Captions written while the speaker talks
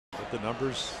The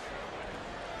numbers,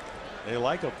 they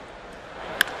like him.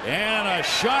 And a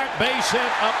sharp base hit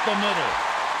up the middle.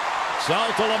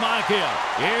 Saltalamacchia.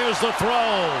 Here's the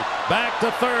throw. Back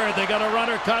to third. They got a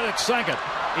runner cut at second.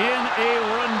 In a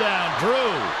rundown.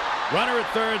 Drew, runner at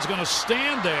third, is going to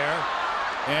stand there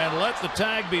and let the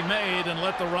tag be made and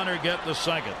let the runner get the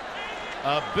second.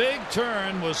 A big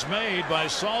turn was made by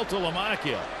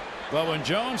Saltalamacchia. But when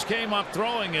Jones came up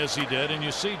throwing as he did, and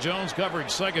you see Jones covering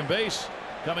second base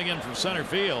coming in from center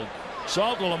field,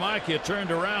 Saltalamacchia turned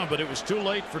around, but it was too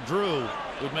late for Drew,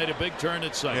 who'd made a big turn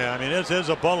at second. Yeah, I mean, this is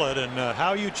a bullet, and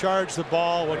how you charge the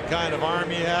ball, what kind of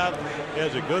arm you have,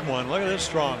 is a good one. Look at this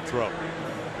strong throw.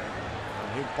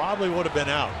 He probably would have been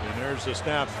out. And there's the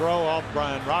snap throw. All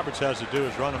Brian Roberts has to do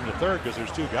is run him to third because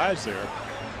there's two guys there.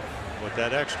 With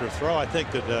that extra throw, I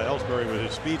think that Ellsbury with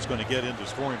his speed is going to get into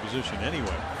scoring position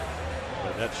anyway.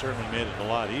 But that certainly made it a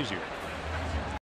lot easier.